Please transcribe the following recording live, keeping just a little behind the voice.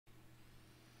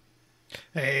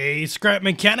Hey, Scrap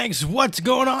Mechanics, what's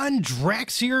going on?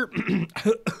 Drax here,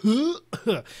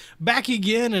 back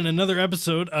again in another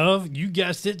episode of, you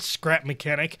guessed it, Scrap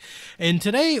Mechanic. And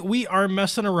today we are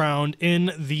messing around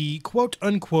in the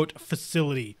quote-unquote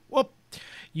facility. Whoop,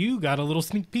 you got a little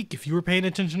sneak peek if you were paying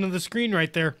attention to the screen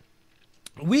right there.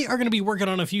 We are going to be working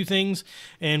on a few things,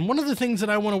 and one of the things that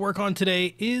I want to work on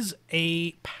today is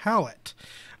a pallet.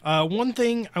 One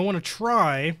thing I want to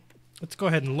try, let's go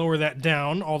ahead and lower that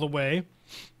down all the way.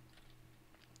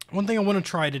 One thing I want to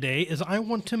try today is I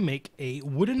want to make a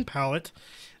wooden pallet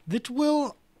that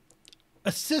will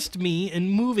assist me in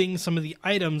moving some of the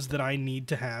items that I need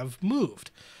to have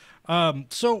moved.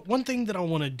 So one thing that I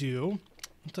want to do,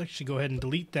 let's actually go ahead and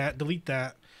delete that.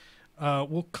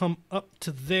 We'll come up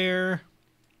to there.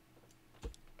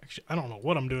 Actually, I don't know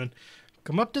what I'm doing.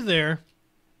 Come up to there,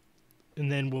 and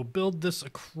then we'll build this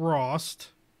across.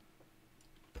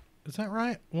 Is that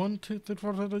right? 1, 2, 3,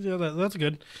 4, 5, 6, yeah, that's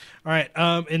good. All right,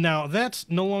 and now that's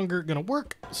no longer going to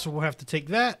work, so we'll have to take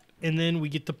that, and then we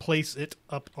get to place it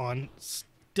up on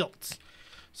stilts.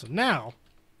 So now,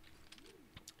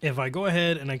 if I go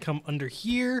ahead and I come under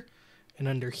here and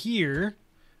under here,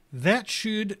 that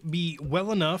should be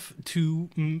well enough to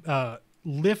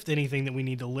lift anything that we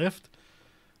need to lift.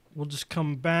 We'll just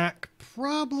come back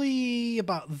probably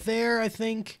about there, I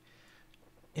think.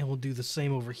 And we'll do the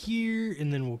same over here,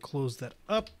 and then we'll close that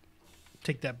up,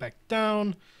 take that back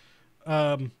down,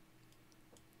 do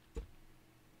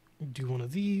one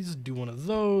of these, do one of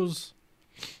those.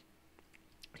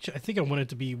 Actually, I think I want it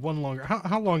to be one longer.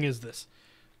 How long is this?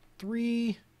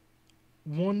 1,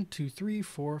 2, 3,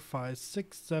 4, 5,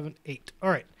 6, 7, 8.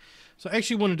 All right, so I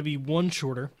actually wanted to be one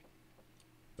shorter.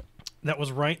 That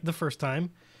was right the first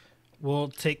time. We'll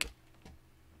take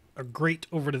a grate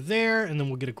over to there, and then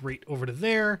we'll get a grate over to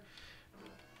there.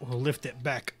 We'll lift it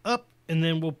back up, and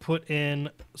then we'll put in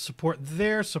support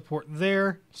there, support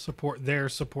there, support there,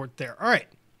 support there. All right.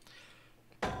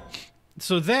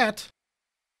 So that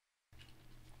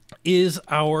is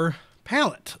our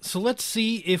pallet. So let's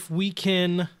see if we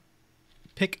can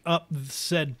pick up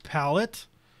said pallet.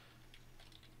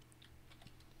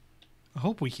 I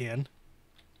hope we can.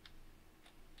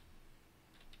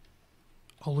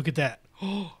 Oh, look at that.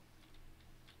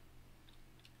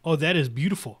 Oh, that is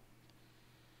beautiful.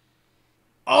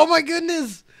 Oh my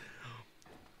goodness.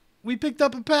 We picked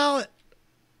up a pallet.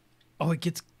 Oh, it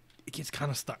gets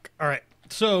kind of stuck. All right.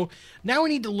 So now we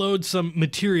need to load some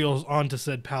materials onto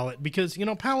said pallet because, you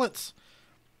know, pallets,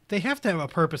 they have to have a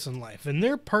purpose in life, and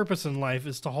their purpose in life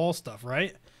is to haul stuff,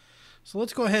 right? So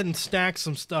let's go ahead and stack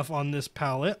some stuff on this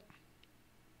pallet.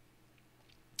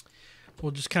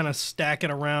 We'll just kind of stack it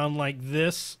around like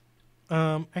this.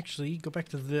 Actually, go back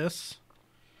to this.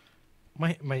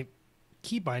 My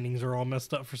key bindings are all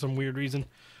messed up for some weird reason.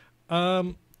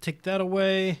 Take that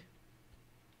away.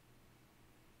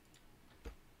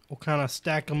 We'll kind of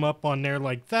stack them up on there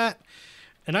like that.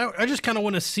 And I just kind of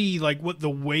want to see like what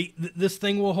the weight that this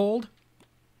thing will hold.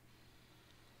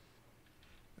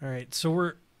 All right, so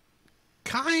we're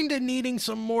kind of needing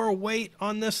some more weight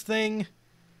on this thing.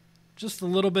 Just a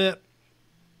little bit.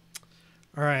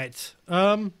 All right.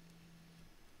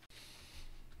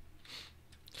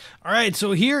 All right,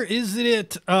 so here is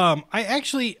it. I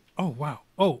actually, oh wow,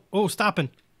 oh, stopping.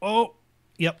 Oh,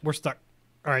 yep, we're stuck.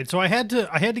 All right, so I had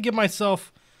to give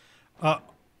myself, oh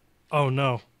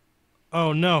no,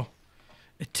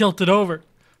 it tilted over.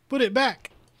 Put it back.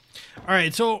 All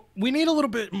right, so we need a little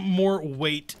bit more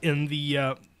weight in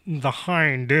the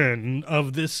hind end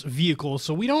of this vehicle,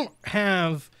 so we don't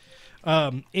have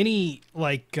any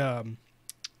like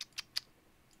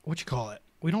what you call it?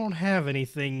 We don't have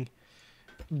anything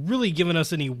really giving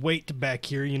us any weight back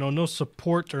here, you know, no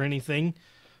support or anything.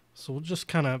 So we'll just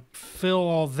kind of fill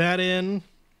all that in.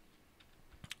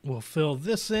 We'll fill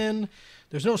this in.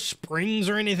 There's no springs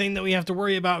or anything that we have to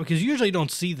worry about because you usually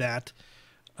don't see that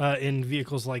in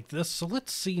vehicles like this. So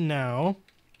let's see now.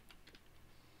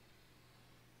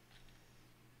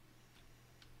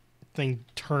 Thing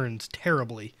turns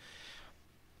terribly.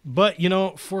 But, you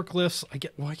know, forklifts, I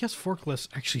guess forklifts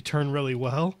actually turn really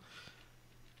well.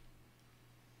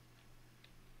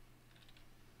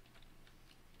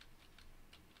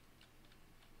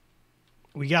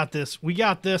 We got this. We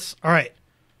got this. All right.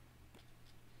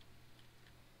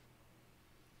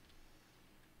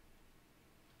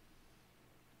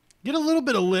 Get a little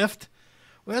bit of lift.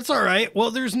 Well, that's all right.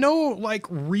 Well, there's no like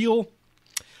real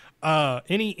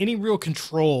any real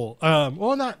control.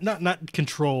 Well, not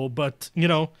control, but you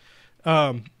know,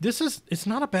 it's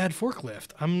not a bad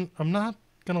forklift. I'm not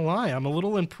gonna lie. I'm a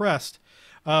little impressed.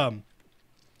 I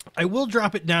will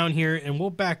drop it down here and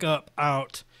we'll back up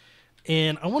out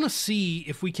And I want to see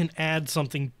if we can add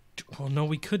something. Oh, no,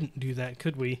 we couldn't do that,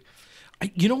 could we?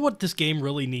 You know what this game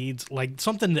really needs? Like,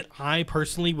 something that I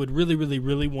personally would really, really,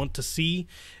 really want to see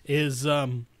is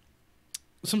some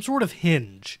sort of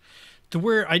hinge to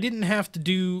where I didn't have to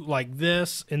do like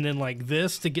this and then like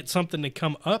this to get something to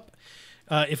come up.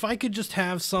 If I could just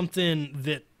have something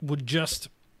that would just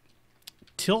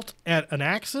tilt at an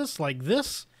axis like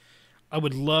this, I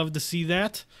would love to see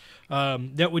that.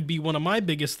 That would be one of my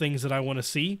biggest things that I want to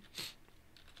see.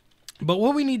 But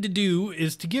what we need to do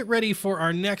is to get ready for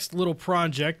our next little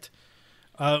project.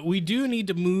 We do need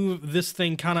to move this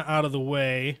thing kind of out of the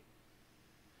way.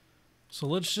 So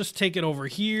let's just take it over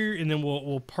here, and then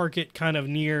we'll park it kind of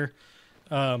near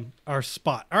our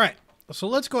spot. All right, so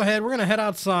let's go ahead. We're going to head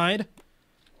outside,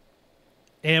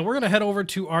 and we're going to head over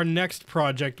to our next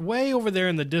project. Way over there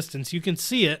in the distance, you can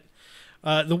see it.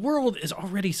 The world is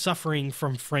already suffering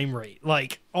from frame rate,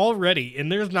 like already, and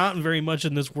there's not very much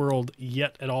in this world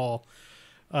yet at all.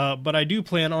 But I do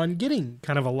plan on getting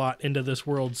kind of a lot into this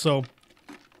world, so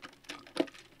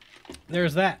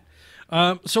there's that.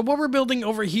 So what we're building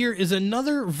over here is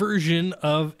another version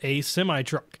of a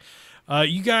semi-truck.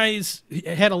 You guys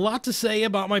had a lot to say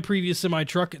about my previous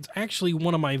semi-truck. It's actually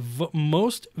one of my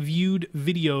most viewed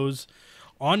videos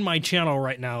on my channel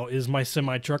right now is my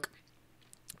semi-truck.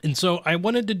 And so I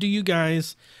wanted to do you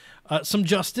guys some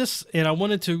justice, and I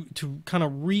wanted to kind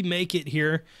of remake it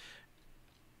here.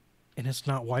 And it's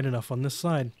not wide enough on this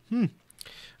side. All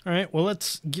right, well,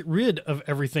 let's get rid of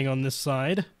everything on this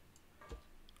side.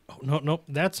 Oh, no,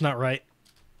 that's not right.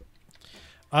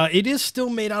 It is still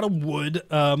made out of wood,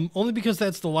 only because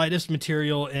that's the lightest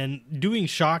material, and doing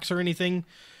shocks or anything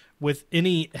with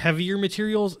any heavier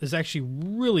materials is actually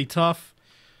really tough.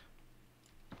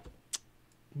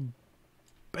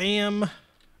 Bam.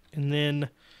 And then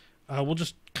we'll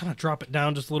just kind of drop it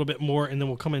down just a little bit more, and then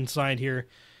we'll come inside here,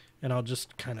 and I'll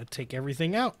just kind of take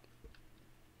everything out.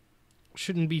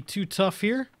 Shouldn't be too tough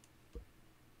here.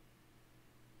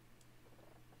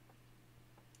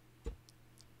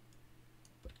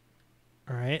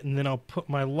 All right, and then I'll put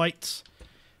my lights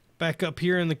back up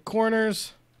here in the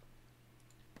corners.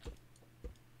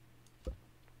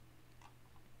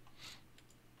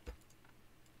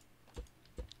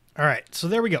 All right, so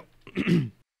there we go.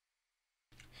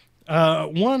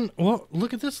 Well,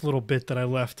 look at this little bit that I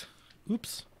left.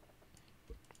 Oops.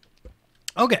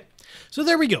 Okay, so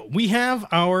there we go. We have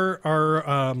our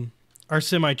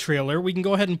semi-trailer. We can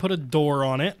go ahead and put a door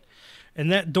on it, and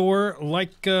that door,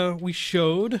 like we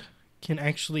showed, can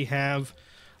actually have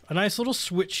a nice little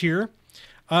switch here.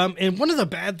 And one of the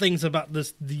bad things about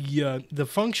this, the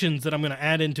functions that I'm going to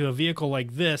add into a vehicle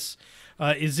like this,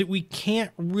 is that we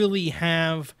can't really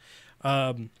have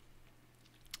the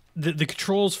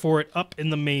controls for it up in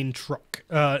the main truck.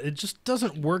 It just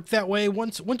doesn't work that way.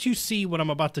 Once you see what I'm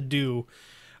about to do,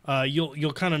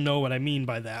 you'll kind of know what I mean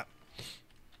by that.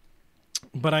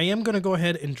 But I am going to go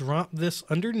ahead and drop this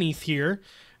underneath here,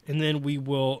 and then we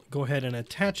will go ahead and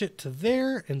attach it to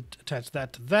there and attach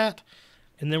that to that.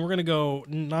 And then we're going to go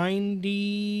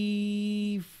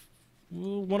 90,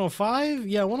 105?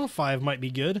 Yeah, 105 might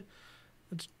be good.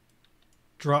 Let's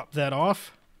drop that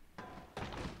off.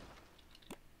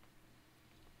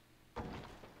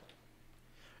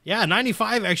 Yeah,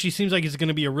 95 actually seems like it's going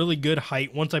to be a really good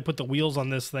height once I put the wheels on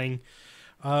this thing.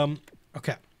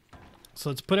 Okay, so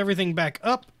let's put everything back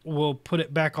up. We'll put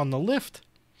it back on the lift.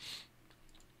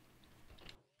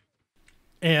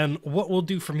 And what we'll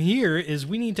do from here is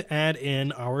we need to add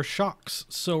in our shocks.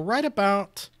 So right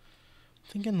about,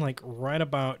 thinking like right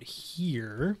about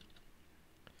here.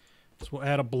 So we'll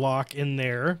add a block in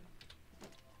there.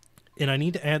 And I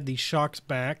need to add these shocks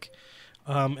back.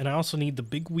 And I also need the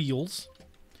big wheels.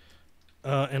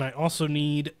 And I also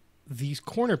need these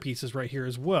corner pieces right here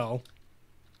as well.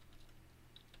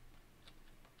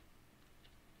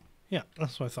 Yeah,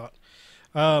 that's what I thought.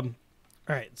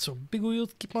 All right, so big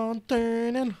wheels keep on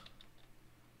turning.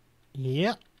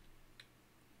 Yeah.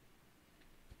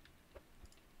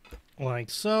 Like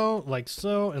so,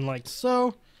 and like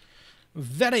so.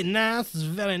 Very nice,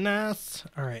 very nice.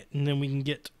 All right, and then we can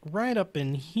get right up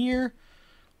in here.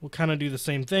 We'll kind of do the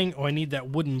same thing. Oh, I need that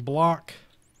wooden block.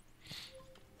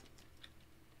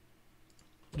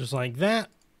 Just like that.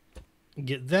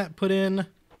 Get that put in.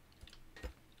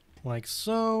 Like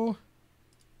so.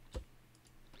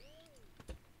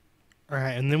 All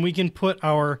right, and then we can put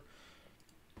our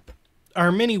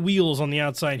mini wheels on the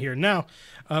outside here. Now,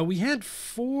 we had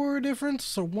 4 different,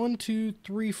 so 1, 2,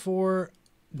 3, 4,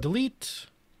 delete.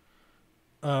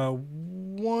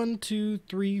 1, 2,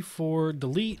 3, 4,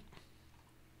 delete.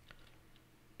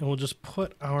 And we'll just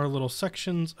put our little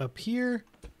sections up here.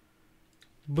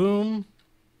 Boom.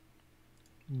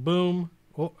 Boom.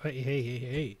 Oh,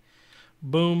 hey.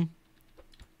 Boom.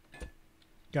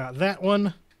 Got that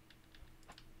one.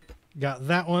 Got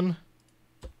that one.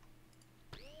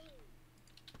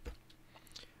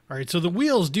 All right, so the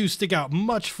wheels do stick out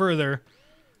much further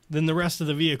than the rest of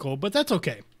the vehicle, but that's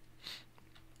okay.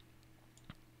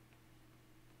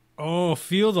 Oh,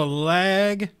 feel the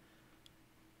lag.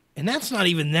 And that's not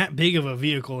even that big of a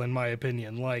vehicle, in my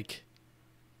opinion. Like,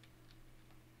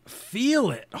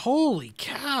 feel it. Holy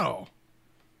cow.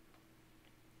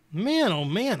 Man, oh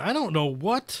man, I don't know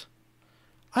what.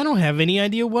 I don't have any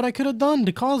idea what I could have done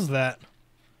to cause that.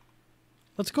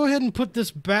 Let's go ahead and put this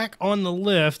back on the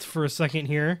lift for a second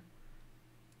here.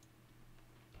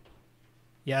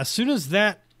 Yeah, as soon as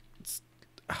that...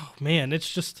 Oh man,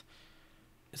 it's just...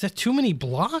 Is that too many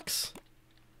blocks?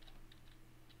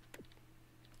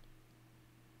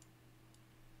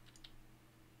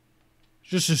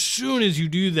 Just as soon as you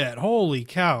do that, holy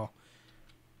cow.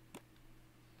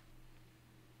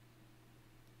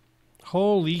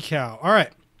 Holy cow. All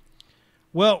right.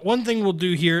 Well, one thing we'll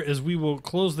do here is we will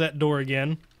close that door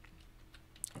again.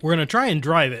 We're going to try and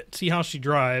drive it, see how she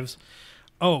drives.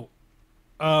 Oh,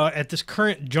 at this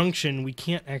current junction, we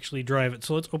can't actually drive it.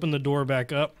 So let's open the door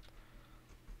back up.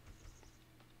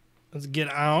 Let's get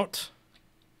out.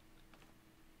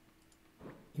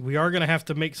 We are going to have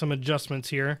to make some adjustments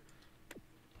here.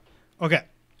 Okay.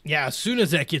 Yeah, as soon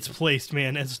as that gets placed,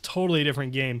 man, it's a totally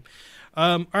different game.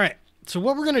 All right. So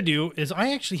what we're going to do is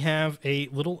I actually have a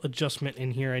little adjustment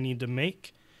in here I need to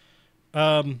make.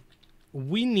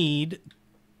 We need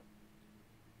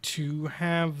to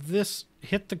have this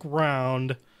hit the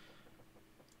ground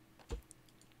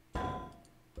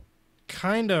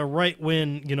kind of right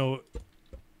when, you know,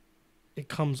 it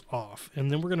comes off. And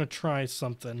then we're going to try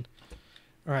something.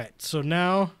 All right, so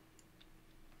now...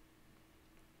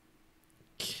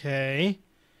 Okay.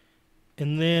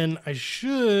 And then I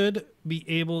should be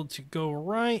able to go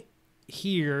right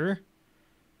here.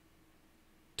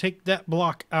 Take that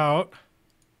block out.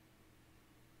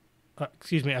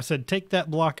 Excuse me, I said take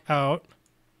that block out.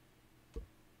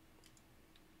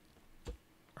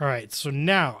 All right, so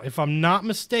now, if I'm not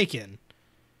mistaken,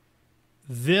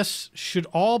 this should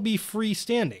all be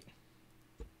freestanding.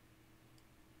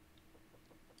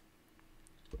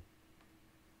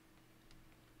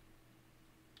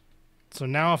 So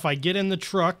now if I get in the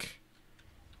truck...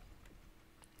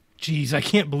 Jeez, I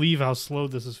can't believe how slow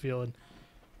this is feeling.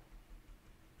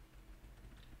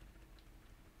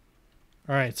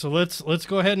 All right, so let's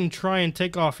go ahead and try and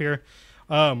take off here.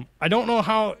 I don't know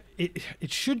how...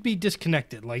 It should be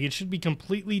disconnected. Like, it should be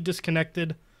completely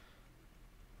disconnected.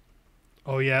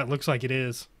 Oh, yeah, it looks like it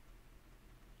is.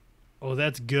 Oh,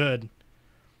 that's good.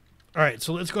 All right,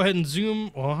 so let's go ahead and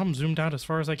zoom. Well, I'm zoomed out as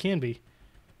far as I can be.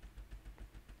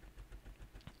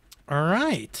 All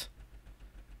right.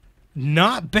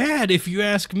 Not bad, if you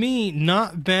ask me.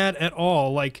 Not bad at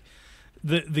all. Like,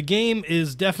 the game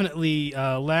is definitely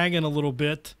lagging a little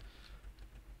bit.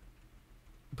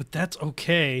 But that's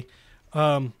okay.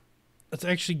 Let's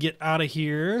actually get out of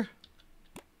here.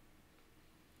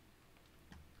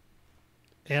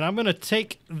 And I'm going to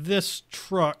take this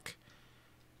truck.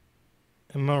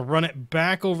 I'm going to run it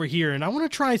back over here. And I want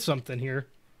to try something here.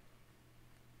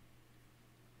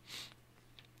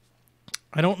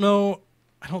 I don't know.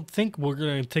 I don't think we're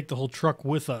going to take the whole truck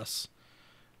with us.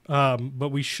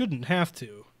 But we shouldn't have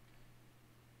to.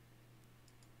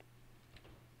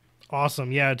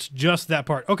 Awesome. Yeah, it's just that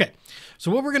part. Okay.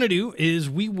 So what we're going to do is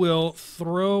we will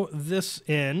throw this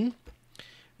in.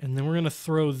 And then we're going to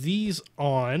throw these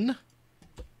on.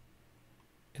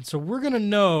 And so we're going to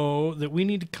know that we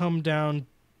need to come down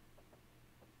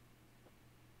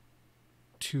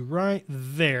to right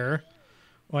there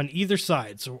on either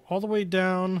side. So all the way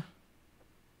down.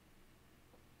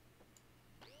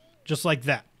 Just like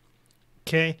that.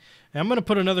 Okay. And I'm going to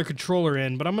put another controller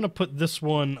in, but I'm going to put this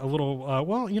one a little,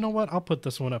 well, you know what? I'll put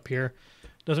this one up here.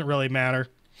 Doesn't really matter.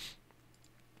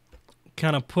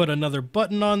 Kind of put another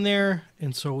button on there.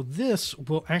 And so this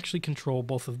will actually control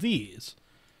both of these.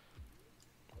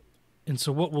 And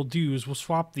so what we'll do is we'll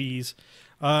swap these.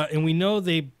 And we know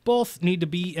they both need to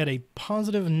be at a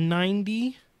positive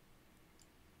 90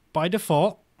 by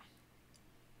default.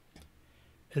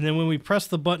 And then when we press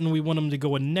the button, we want them to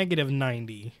go a negative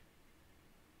 90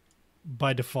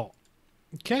 by default.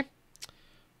 Okay?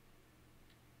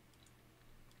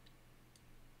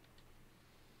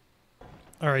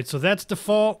 All right, so that's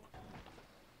default.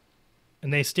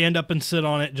 And they stand up and sit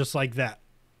on it just like that.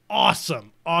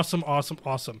 Awesome. Awesome, awesome,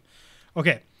 awesome.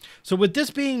 Okay, so with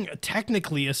this being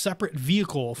technically a separate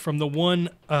vehicle from the one...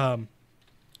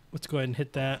 let's go ahead and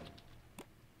hit that.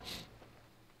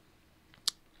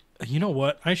 You know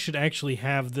what? I should actually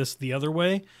have this the other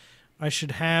way. I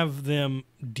should have them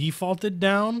defaulted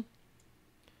down.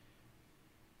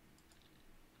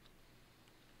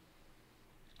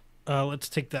 Let's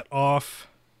take that off.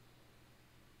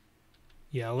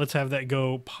 Yeah, let's have that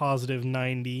go positive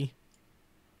 90.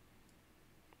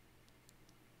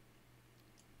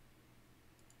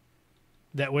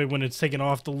 That way when it's taken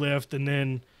off the lift, and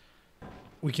then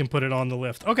we can put it on the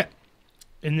lift. Okay.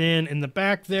 And then in the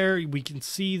back there, we can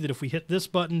see that if we hit this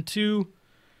button too,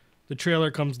 the trailer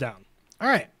comes down. All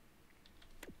right.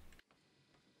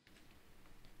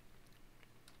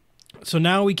 So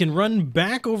now we can run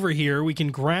back over here. We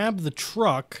can grab the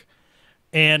truck,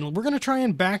 and we're going to try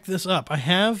and back this up.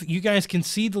 You guys can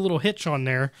see the little hitch on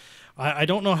there. I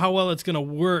don't know how well it's going to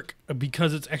work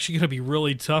because it's actually going to be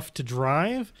really tough to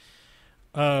drive.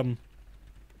 Let's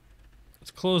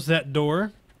close that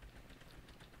door.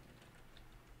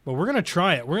 But we're going to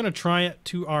try it. We're going to try it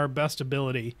to our best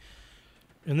ability.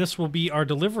 And this will be our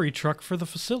delivery truck for the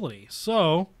facility.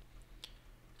 So,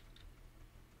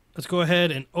 let's go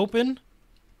ahead and open.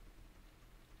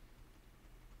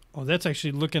 Oh, that's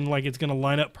actually looking like it's going to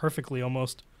line up perfectly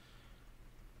almost.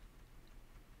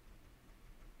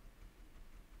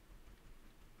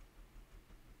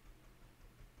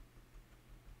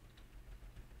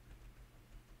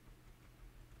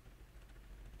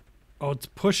 Oh, it's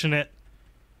pushing it.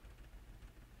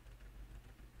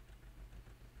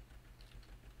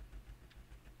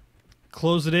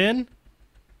 Close it in.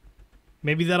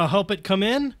 Maybe that'll help it come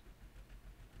in.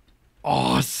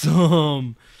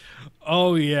 Awesome.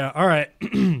 Oh, yeah. All right.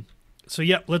 So,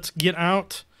 yep, let's get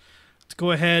out. Let's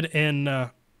go ahead and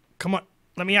come on.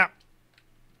 Let me out.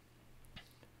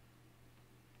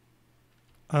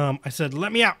 I said,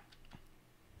 let me out.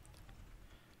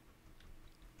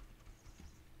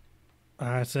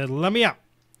 I said, let me out.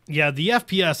 Yeah, the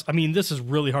FPS, I mean, this is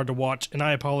really hard to watch, and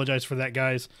I apologize for that,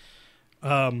 guys.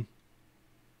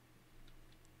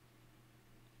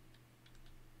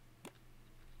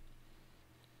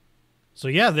 So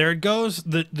yeah, there it goes.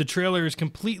 The trailer is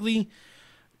completely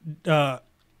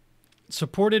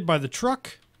supported by the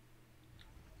truck.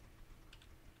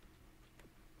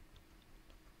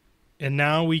 And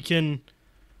now we can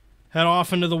head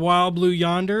off into the wild blue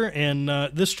yonder. And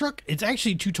this truck, it's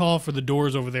actually too tall for the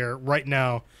doors over there right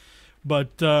now.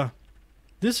 But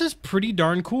this is pretty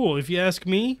darn cool, if you ask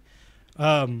me.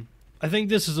 I think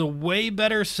this is a way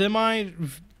better semi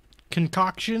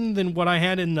concoction than what I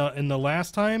had in the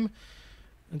last time.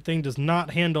 The thing does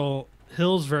not handle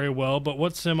hills very well, but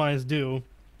what semis do.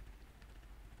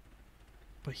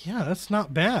 But yeah, that's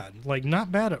not bad. Like,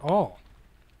 not bad at all.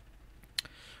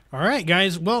 All right,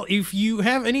 guys. Well, if you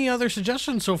have any other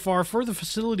suggestions so far for the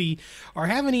facility, or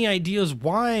have any ideas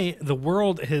why the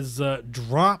world has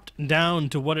dropped down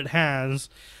to what it has,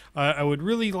 I would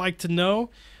really like to know.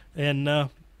 And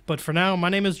but for now, my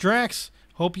name is Draax.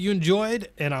 Hope you enjoyed,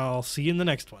 and I'll see you in the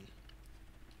next one.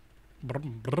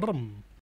 Brum, brum.